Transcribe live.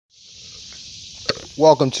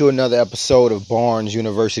Welcome to another episode of Barnes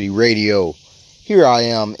University Radio. Here I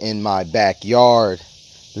am in my backyard,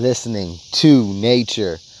 listening to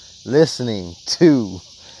nature, listening to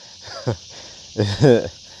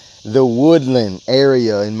the woodland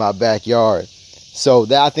area in my backyard. So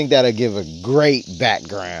I think that'll give a great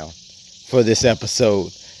background for this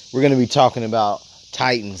episode. We're going to be talking about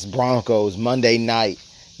Titans, Broncos, Monday night,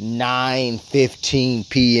 9:15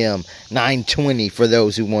 p.m., 9:20 for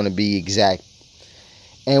those who want to be exact.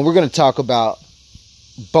 And we're going to talk about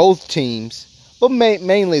both teams, but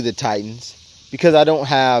mainly the Titans, because I don't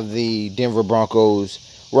have the Denver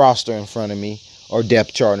Broncos roster in front of me or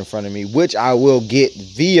depth chart in front of me, which I will get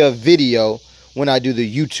via video when I do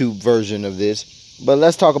the YouTube version of this. But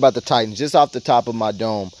let's talk about the Titans just off the top of my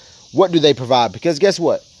dome. What do they provide? Because guess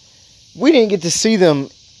what? We didn't get to see them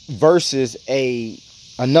versus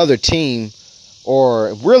another team,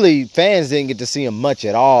 or really fans didn't get to see them much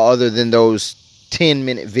at all other than those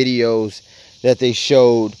 10-minute videos that they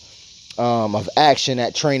showed of action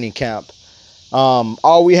at training camp.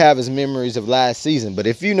 All we have is memories of last season. But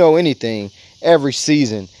if you know anything, every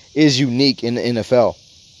season is unique in the NFL.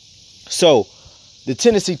 So, the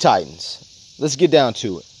Tennessee Titans, let's get down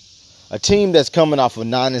to it. A team that's coming off a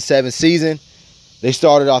 9-7 season. They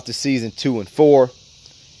started off the season 2-4.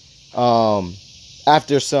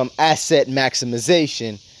 After some asset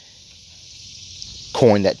maximization,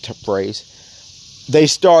 coined that phrase, they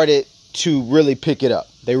started to really pick it up.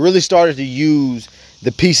 They really started to use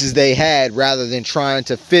the pieces they had rather than trying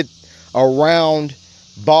to fit a round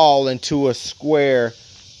ball into a square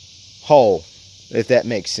hole, if that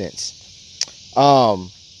makes sense.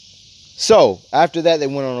 So, after that, they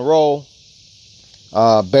went on a roll.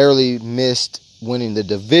 Barely missed winning the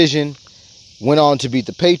division. Went on to beat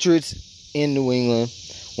the Patriots in New England.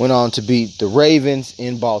 Went on to beat the Ravens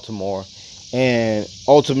in Baltimore. And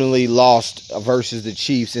ultimately lost versus the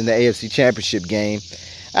Chiefs in the AFC Championship game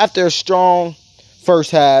after a strong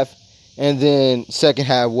first half, and then second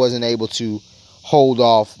half wasn't able to hold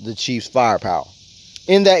off the Chiefs' firepower.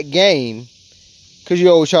 In that game, because you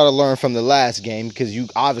always try to learn from the last game, because you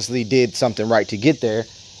obviously did something right to get there,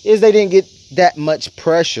 is they didn't get that much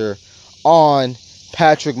pressure on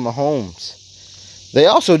Patrick Mahomes. They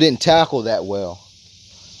also didn't tackle that well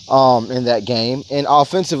in that game, and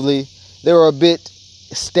offensively, they were a bit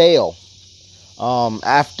stale.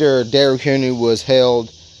 After Derrick Henry was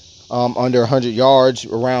held under 100 yards,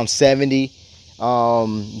 around 70,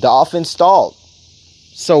 the offense stalled.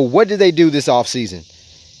 So what did they do this offseason?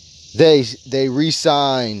 They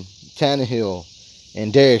re-signed Tannehill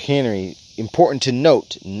and Derrick Henry. Important to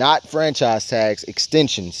note, not franchise tags,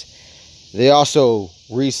 extensions. They also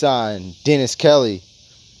re-signed Dennis Kelly.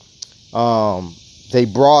 They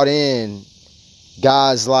brought in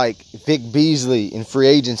guys like Vic Beasley in free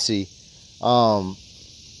agency.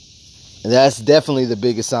 That's definitely the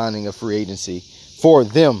biggest signing of free agency for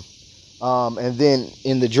them. And then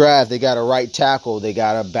in the draft, they got a right tackle. They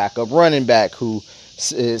got a backup running back who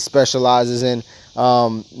specializes in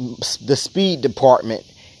the speed department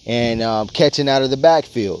and catching out of the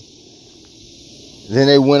backfield. Then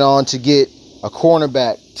they went on to get a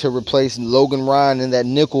cornerback to replace Logan Ryan in that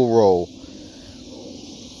nickel role,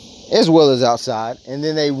 as well as outside. And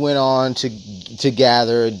then they went on to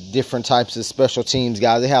gather different types of special teams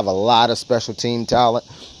guys. They have a lot of special team talent,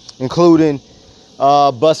 including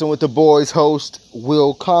Bussin' with the Boys host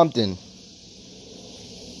Will Compton.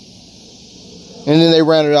 And then they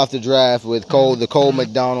rounded off the draft with the Cole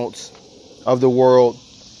McDonalds of the world.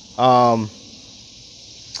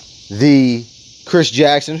 The Chris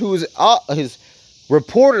Jackson, who has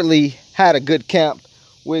reportedly had a good camp,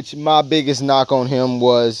 which my biggest knock on him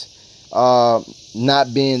was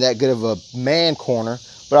not being that good of a man corner,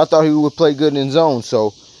 but I thought he would play good in zone.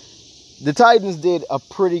 So the Titans did a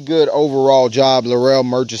pretty good overall job. Larrell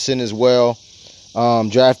Murchison as well,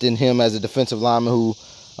 drafting him as a defensive lineman who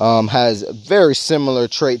has very similar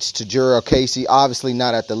traits to Jurrell Casey. Obviously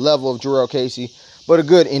not at the level of Jurrell Casey, but a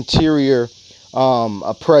good interior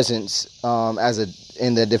presence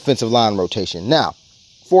in the defensive line rotation. Now,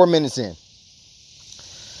 4 minutes in.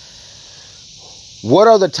 What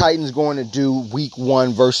are the Titans going to do week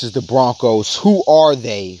 1 versus the Broncos? Who are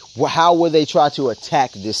they? How will they try to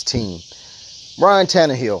attack this team? Ryan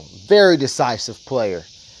Tannehill, very decisive player,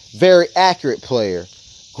 very accurate player,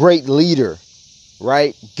 great leader,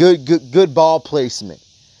 right? Good ball placement.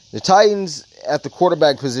 The Titans at the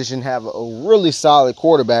quarterback position have a really solid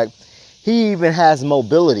quarterback. He even has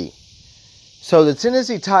mobility. So the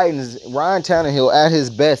Tennessee Titans, Ryan Tannehill at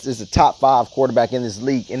his best is a top 5 quarterback in this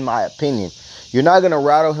league, in my opinion. You're not going to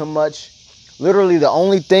rattle him much. Literally the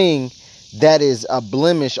only thing that is a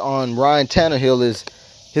blemish on Ryan Tannehill is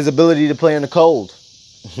his ability to play in the cold.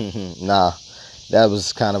 Nah, that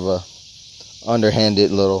was kind of a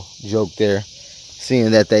underhanded little joke there,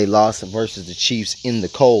 seeing that they lost versus the Chiefs in the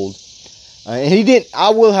cold. And he didn't,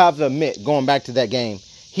 I will have to admit, going back to that game,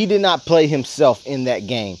 he did not play himself in that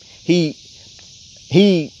game.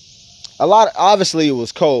 Obviously it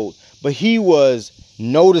was cold, but he was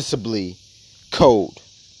noticeably cold.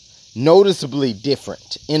 Noticeably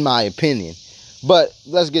different, in my opinion. But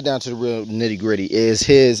let's get down to the real nitty-gritty, is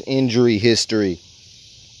his injury history.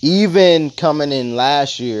 Even coming in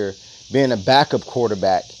last year, being a backup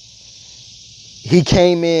quarterback, he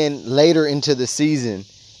came in later into the season,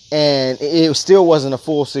 and it still wasn't a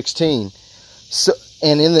full 16. So,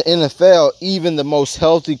 and in the NFL, even the most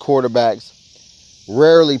healthy quarterbacks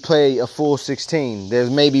rarely play a full 16. There's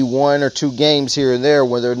maybe 1 or 2 games here and there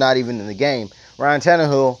where they're not even in the game. Ryan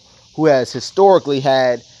Tannehill, who has historically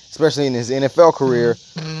had, especially in his NFL career,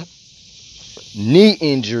 knee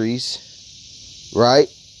injuries, right?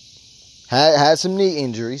 Had some knee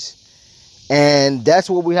injuries. And that's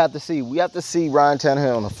what we have to see. We have to see Ryan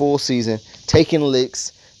Tannehill in a full season, taking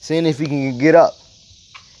licks, seeing if he can get up.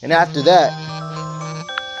 And after that,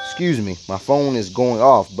 excuse me, my phone is going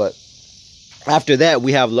off, but after that,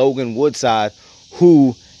 we have Logan Woodside,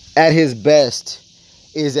 who at his best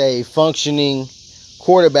is a functioning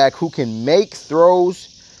quarterback who can make throws.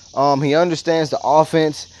 He understands the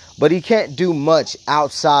offense, but he can't do much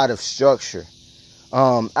outside of structure.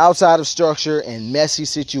 Outside of structure and messy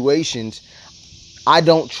situations, I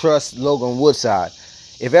don't trust Logan Woodside.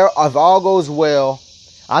 If all goes well,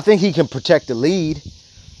 I think he can protect the lead.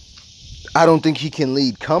 I don't think he can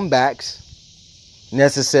lead comebacks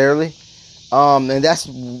necessarily. And that's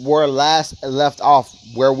where last left off,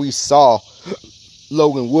 where we saw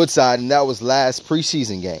Logan Woodside, and that was last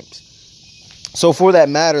preseason games. So for that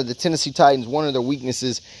matter, the Tennessee Titans, one of their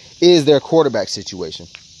weaknesses is their quarterback situation.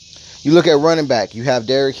 You look at running back, you have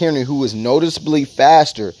Derrick Henry, who is noticeably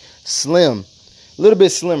faster, slim, a little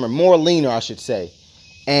bit slimmer, more leaner, I should say.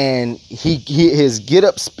 And his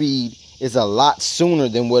get-up speed is a lot sooner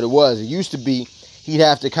than what it was. It used to be he'd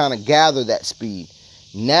have to kind of gather that speed.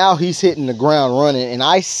 Now he's hitting the ground running, and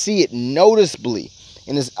I see it noticeably.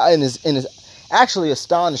 And it's actually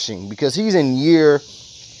astonishing because he's in year,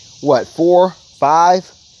 4, 5,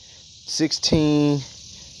 16,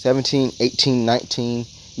 17, 18, 19.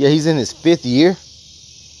 Yeah, he's in his 5th year.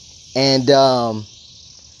 And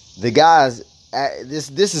the guys,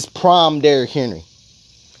 this is prime Derrick Henry.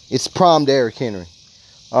 It's prime Derrick Henry,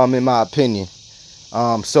 in my opinion.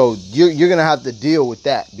 So you're gonna have to deal with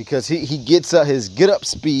that because he gets up, his get up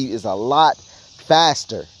speed is a lot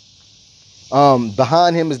faster.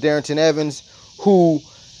 Behind him is Darrynton Evans, who,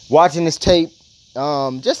 watching this tape,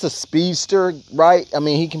 just a speedster, right? I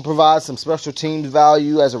mean, he can provide some special teams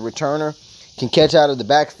value as a returner, can catch out of the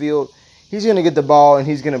backfield. He's gonna get the ball and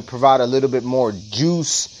he's gonna provide a little bit more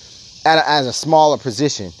juice as a smaller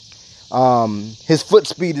position. His foot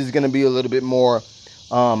speed is gonna be a little bit more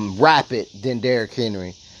rapid than Derrick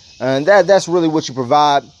Henry, and that's really what you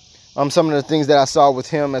provide. Some of the things that I saw with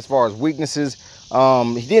him as far as weaknesses,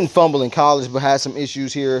 he didn't fumble in college, but had some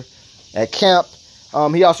issues here at camp.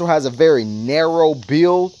 He also has a very narrow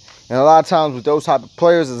build, and a lot of times with those type of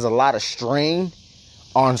players, there's a lot of strain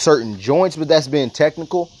on certain joints, but that's being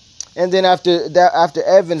technical. And then after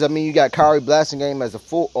Evans, I mean, you got Kyrie Blasingame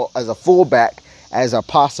as a fullback, as a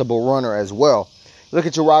possible runner as well. Look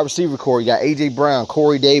at your wide receiver core. You got A.J. Brown,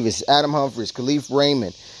 Corey Davis, Adam Humphries, Khalif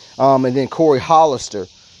Raymond, and then Corey Hollister.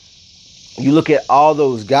 You look at all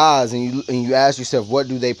those guys and you ask yourself, what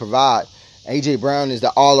do they provide? A.J. Brown is the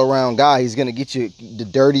all-around guy. He's going to get you the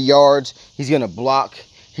dirty yards. He's going to block.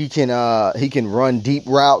 He can run deep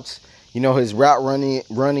routes. You know, his route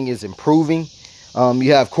running is improving.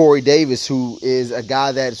 You have Corey Davis, who is a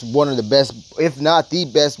guy that's one of the best, if not the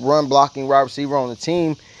best, run-blocking wide receiver on the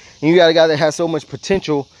team. And you got a guy that has so much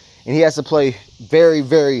potential, and he has to play very,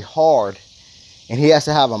 very hard. And he has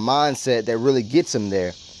to have a mindset that really gets him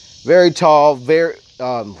there. Very tall,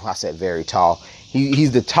 I said very tall.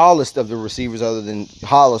 He's the tallest of the receivers other than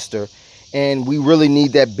Hollister. And we really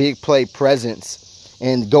need that big play presence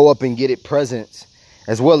and go up and get it presence,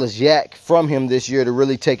 as well as Yak from him this year to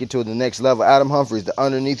really take it to the next level. Adam Humphries, the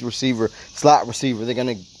underneath receiver, slot receiver. They're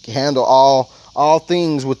going to handle all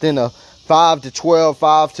things within a 5 to 12,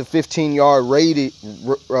 5 to 15 yard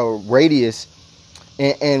radius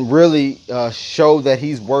and really show that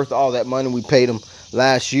he's worth all that money we paid him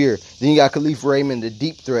last year. Then you got Khalif Raymond, the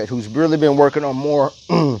deep threat, who's really been working on more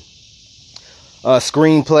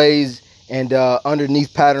screen plays and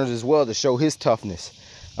underneath patterns as well to show his toughness.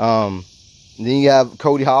 And then you have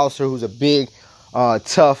Cody Hollister, who's a big,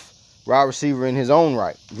 tough wide receiver in his own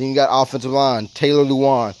right. Then you got offensive line, Taylor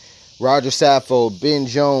Lewan, Roger Saffold, Ben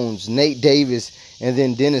Jones, Nate Davis, and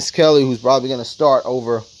then Dennis Kelly, who's probably going to start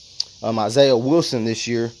over Isaiah Wilson this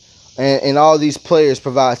year. And all these players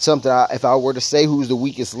provide something. If I were to say who's the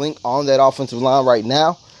weakest link on that offensive line right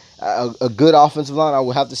now, a good offensive line, I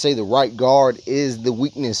would have to say the right guard is the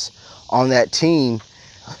weakness on that team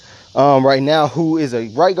right now, who is a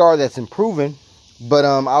right guard that's improving. But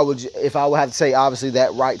if I would have to say, obviously,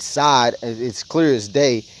 that right side, it's clear as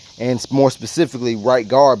day, and it's more specifically right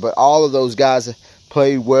guard. But all of those guys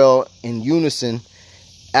played well in unison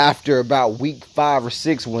after about week 5 or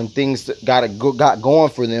 6, when things got going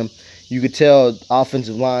for them. You could tell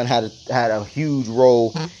offensive line had a huge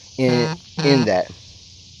role in that.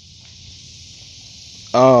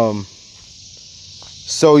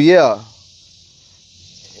 So yeah,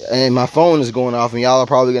 and my phone is going off, and y'all are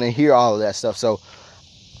probably gonna hear all of that stuff. So,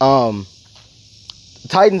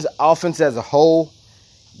 Titans offense as a whole,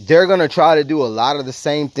 they're gonna try to do a lot of the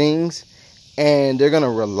same things, and they're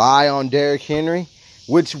gonna rely on Derrick Henry,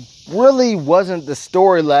 which really wasn't the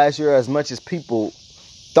story last year as much as people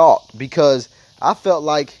thought, because I felt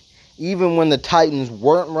like even when the Titans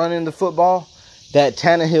weren't running the football, that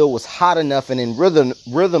Tannehill was hot enough and in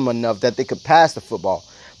rhythm enough that they could pass the football.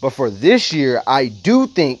 But for this year, I do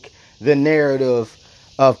think the narrative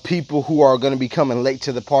of people who are going to be coming late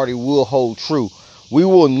to the party will hold true. We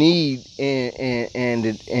will need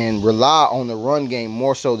and rely on the run game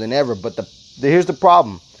more so than ever. But here's the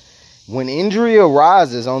problem: when injury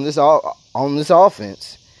arises on this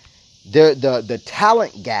offense, the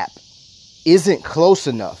talent gap isn't close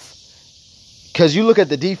enough. Because you look at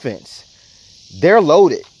the defense, they're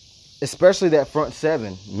loaded, especially that front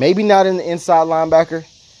 7. Maybe not in the inside linebacker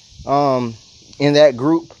in that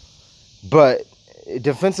group, but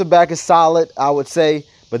defensive back is solid, I would say.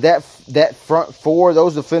 But that front 4,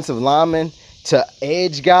 those defensive linemen to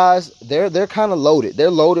edge guys, they're kind of loaded. They're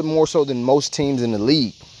loaded more so than most teams in the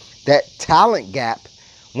league. That talent gap,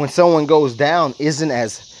 when someone goes down, isn't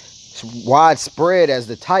as widespread as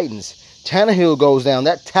the Titans. Tannehill goes down,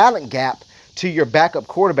 that talent gap to your backup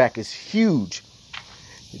quarterback is huge.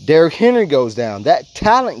 Derrick Henry goes down, that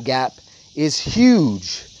talent gap is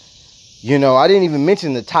huge. You know, I didn't even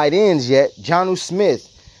mention the tight ends yet. Jonnu Smith,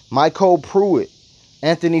 Michael Pruitt,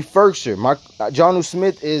 Anthony Firkser. Jonnu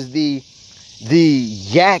Smith is the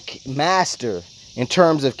yak master in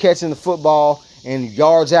terms of catching the football and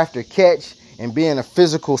yards after catch and being a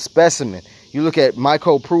physical specimen. You look at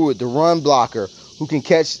Michael Pruitt, the run blocker, who can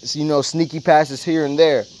catch, sneaky passes here and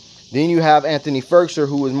there. Then you have Anthony Firkser,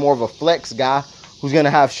 who is more of a flex guy, who's going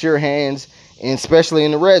to have sure hands, and especially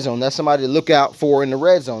in the red zone. That's somebody to look out for in the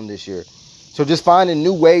red zone this year. So just finding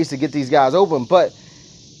new ways to get these guys open. But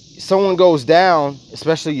someone goes down,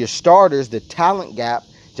 especially your starters, the talent gap.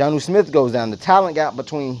 Jonnu Smith goes down. The talent gap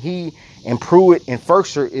between he and Pruitt and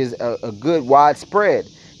Firkser is a good widespread.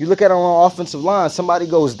 You look at it on the offensive line, somebody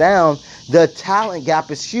goes down, the talent gap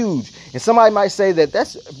is huge. And somebody might say that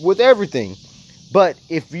that's with everything. But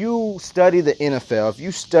if you study the NFL, if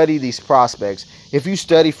you study these prospects, if you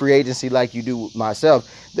study free agency like you do myself,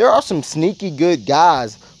 there are some sneaky good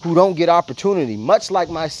guys who don't get opportunity, much like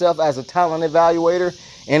myself as a talent evaluator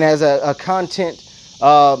and as a content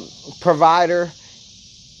provider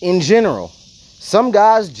in general. Some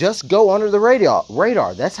guys just go under the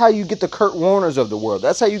radar. That's how you get the Kurt Warners of the world.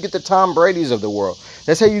 That's how you get the Tom Brady's of the world.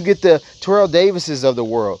 That's how you get the Terrell Davises of the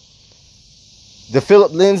world. The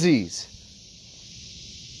Philip Lindsays.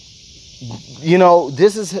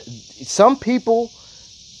 This is some people,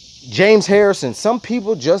 James Harrison, some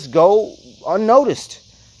people just go unnoticed.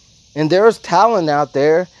 And there's talent out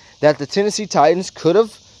there that the Tennessee Titans could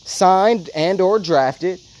have signed and or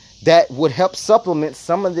drafted that would help supplement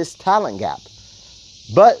some of this talent gap.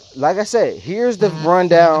 But, like I said, here's the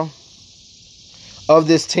rundown of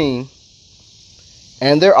this team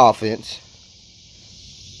and their offense,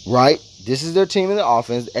 right? This is their team and their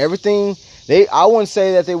offense. Everything, I wouldn't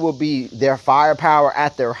say that they will be their firepower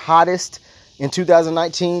at their hottest in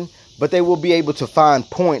 2019, but they will be able to find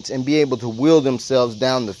points and be able to wheel themselves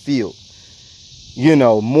down the field.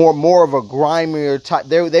 More of a grimier type.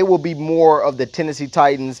 They will be more of the Tennessee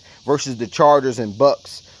Titans versus the Chargers and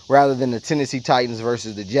Bucks, rather than the Tennessee Titans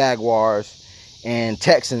versus the Jaguars and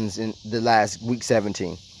Texans in the last week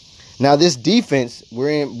 17. Now this defense,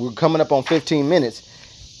 we're coming up on 15 minutes.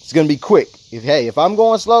 It's gonna be quick. If I'm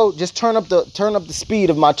going slow, just turn up the speed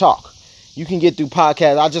of my talk. You can get through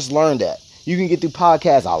podcasts. I just learned that. You can get through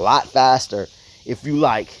podcasts a lot faster if you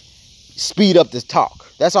speed up this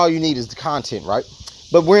talk. That's all you need is the content, right?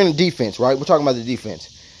 But we're in a defense, right? We're talking about the defense.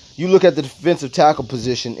 you look at the defensive tackle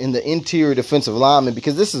position in the interior defensive lineman,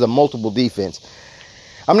 because this is a multiple defense.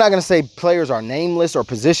 I'm not going to say players are nameless or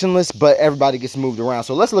positionless, but everybody gets moved around.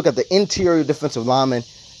 So let's look at the interior defensive lineman,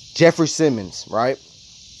 Jeffrey Simmons, right?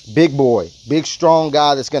 Big boy, big strong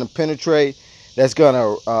guy that's going to penetrate, that's going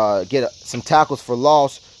to get some tackles for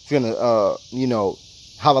loss. He's going to,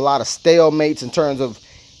 have a lot of stalemates in terms of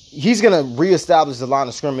he's going to reestablish the line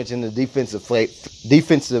of scrimmage in the defensive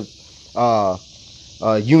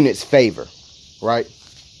unit's favor, right?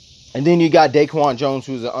 And then you got Daquan Jones,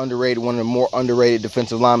 who's one of the more underrated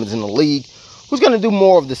defensive linemen in the league, who's going to do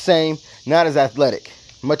more of the same, not as athletic.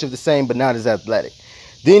 Much of the same, but not as athletic.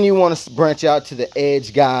 Then you want to branch out to the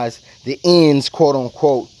edge guys, the ends, quote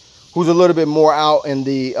unquote, who's a little bit more out in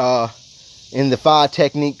the 5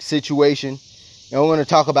 technique situation. And we're going to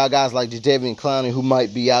talk about guys like Jadeveon Clowney, who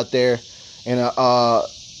might be out there in a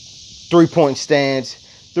 3-point stance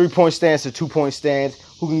to 2-point stance,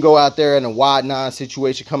 who can go out there in a wide 9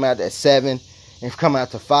 situation, come out at 7, and come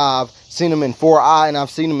out to 5. Seen him in 4-eye, and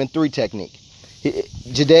I've seen him in 3 technique.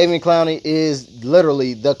 Jadeveon Clowney is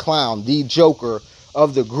literally the clown, the joker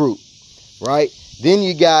of the group, right? Then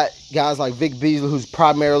you got guys like Vic Beasley, who's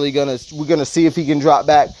primarily we're gonna see if he can drop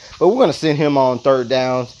back, but we're gonna send him on 3rd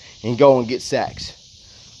downs and go and get sacks,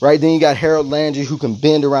 right? Then you got Harold Landry, who can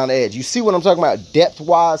bend around the edge. You see what I'm talking about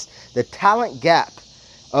depth-wise? The talent gap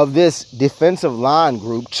of this defensive line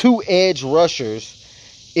group, 2 edge rushers,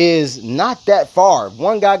 is not that far. If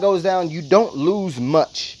one guy goes down, you don't lose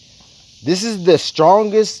much. This is the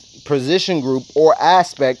strongest position group or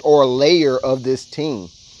aspect or layer of this team.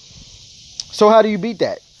 So how do you beat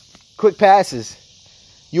that? Quick passes.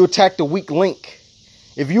 You attack the weak link.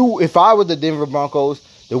 If I were the Denver Broncos,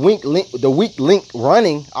 the weak link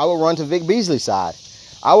running, I would run to Vic Beasley's side.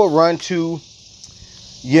 I would run to,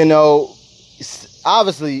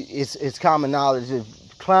 obviously it's common knowledge that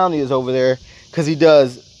Clowney is over there because he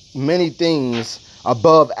does many things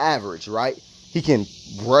above average, right? He can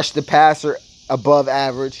rush the passer above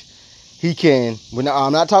average. He can,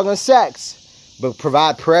 I'm not talking sacks, but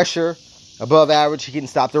provide pressure above average. He can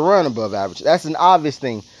stop the run above average. That's an obvious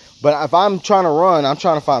thing. But if I'm trying to run, I'm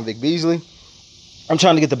trying to find Vic Beasley. I'm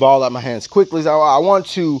trying to get the ball out of my hands quickly. So I want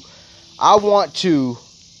to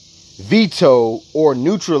veto or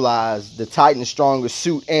neutralize the Titans' strongest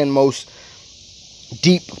suit and most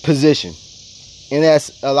deep position. And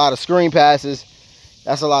that's a lot of screen passes.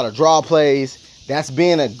 That's a lot of draw plays. That's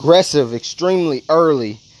being aggressive extremely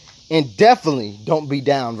early. And definitely don't be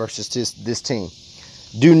down versus this team.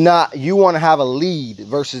 You want to have a lead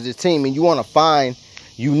versus this team, and you want to find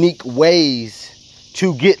unique ways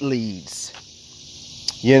to get leads.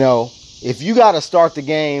 If you got to start the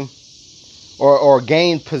game or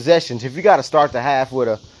gain possessions, if you got to start the half with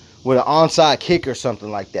an onside kick or something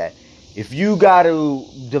like that, if you got to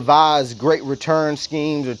devise great return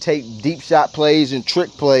schemes or take deep shot plays and trick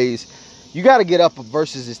plays, you got to get up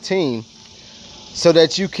versus this team so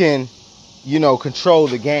that you can, control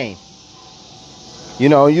the game.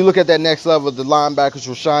 You look at that next level of the linebackers,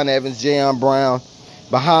 Rashaan Evans, Jayon Brown.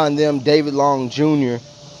 Behind them, David Long Jr.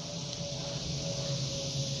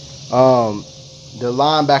 The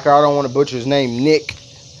linebacker, I don't want to butcher his name, Nick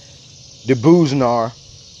DeBuznar.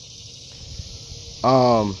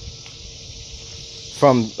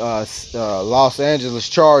 From Los Angeles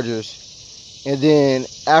Chargers. And then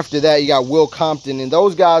after that, you got Will Compton. And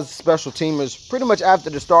those guys, special teamers, pretty much after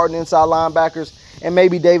the starting inside linebackers. And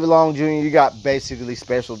maybe David Long Jr., you got basically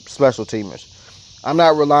special teamers. I'm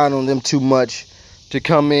not relying on them too much to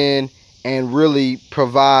come in and really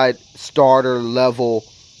provide starter level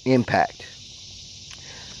impact.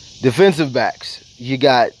 Defensive backs, you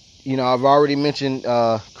got, I've already mentioned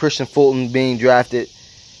Christian Fulton being drafted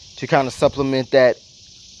to kind of supplement that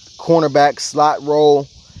cornerback slot role.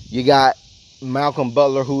 You got Malcolm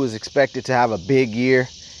Butler, who is expected to have a big year.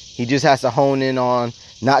 He just has to hone in on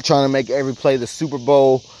not trying to make every play the Super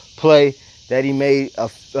Bowl play that he made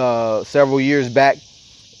several years back.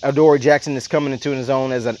 Adoree Jackson is coming into his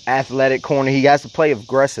own as an athletic corner. He has to play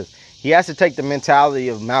aggressive. He has to take the mentality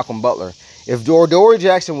of Malcolm Butler. If Adoree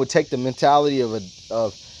Jackson would take the mentality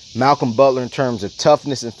of Malcolm Butler in terms of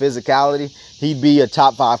toughness and physicality, he'd be a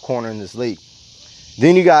top 5 corner in this league.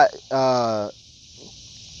 Then you got, guys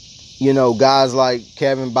like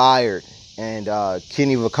Kevin Byard and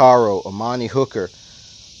Kenny Vaccaro, Amani Hooker.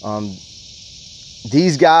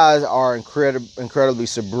 These guys are incredibly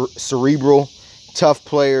cerebral, tough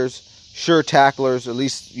players, sure tacklers, at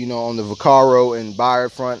least, on the Vaccaro and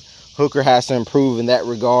Byard front. Hooker has to improve in that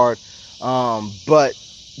regard. But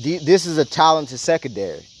this is a talented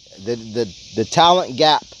secondary. The talent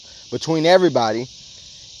gap between everybody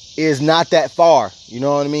is not that far. You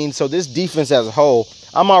know what I mean? So this defense as a whole,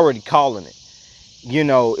 I'm already calling it. You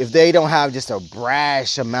know, if they don't have just a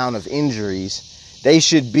brash amount of injuries, they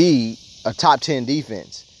should be a top 10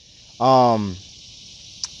 defense.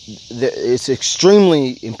 It's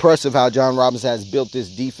extremely impressive how Jon Robinson has built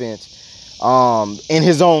this defense in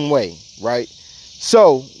his own way, right?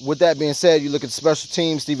 So, with that being said, you look at the special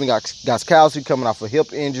teams. Stephen Gostkowski coming off a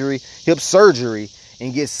hip surgery,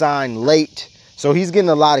 and gets signed late. So, he's getting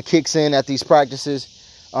a lot of kicks in at these practices.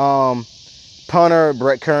 Punter,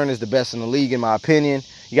 Brett Kern is the best in the league, in my opinion.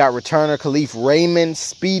 You got returner Khalif Raymond,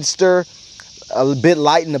 speedster, a bit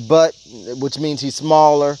light in the butt, which means he's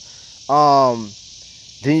smaller.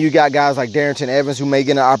 Then you got guys like Darrington Evans, who may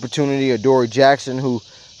get an opportunity, or Dory Jackson, who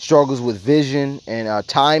struggles with vision and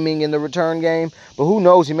timing in the return game. But who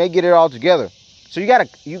knows? He may get it all together. So you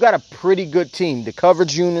got a pretty good team. The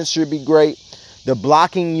coverage units should be great. The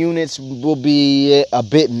blocking units will be a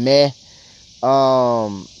bit meh.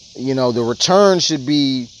 You know, the return should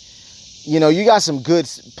be, you know, you got some good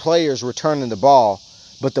players returning the ball,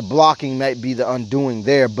 but the blocking might be the undoing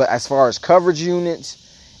there. But as far as coverage units,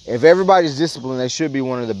 if everybody's disciplined, they should be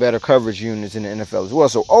one of the better coverage units in the NFL as well.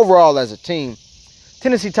 So overall, as a team,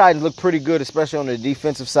 Tennessee Titans look pretty good, especially on the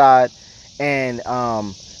defensive side and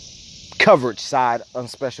coverage side on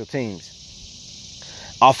special teams.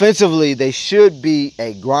 Offensively, they should be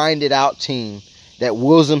a grinded out team that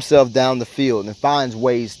wills himself down the field and finds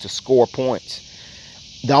ways to score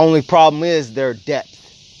points. The only problem is their depth,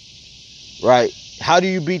 right? How do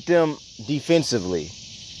you beat them defensively?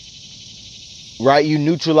 Right? You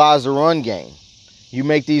neutralize the run game. You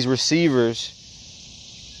make these receivers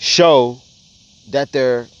show that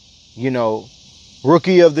they're, you know,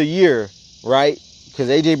 rookie of the year, right?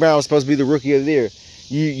 Because A.J. Brown was supposed to be the rookie of the year.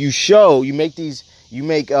 You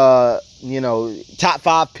make top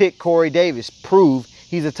 5 pick Corey Davis prove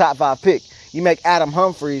he's a top 5 pick. You make Adam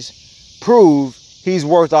Humphries prove he's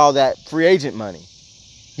worth all that free agent money.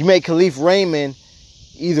 You make Khalif Raymond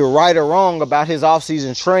either right or wrong about his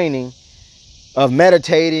offseason training of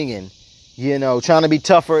meditating and, you know, trying to be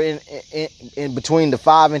tougher in between the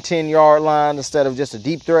 5 and 10 yard line instead of just a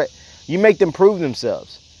deep threat. You make them prove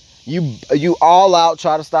themselves. You all out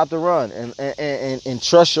try to stop the run and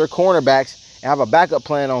trust your cornerbacks and have a backup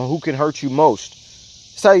plan on who can hurt you most.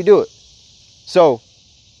 That's how you do it. So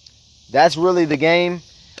that's really the game.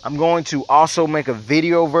 I'm going to also make a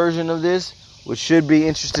video version of this, which should be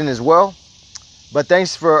interesting as well. But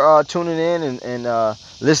thanks for tuning in and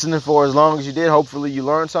listening for as long as you did. Hopefully you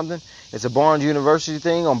learned something. It's a Barnes University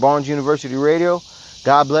thing on Barnes University Radio.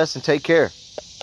 God bless and take care.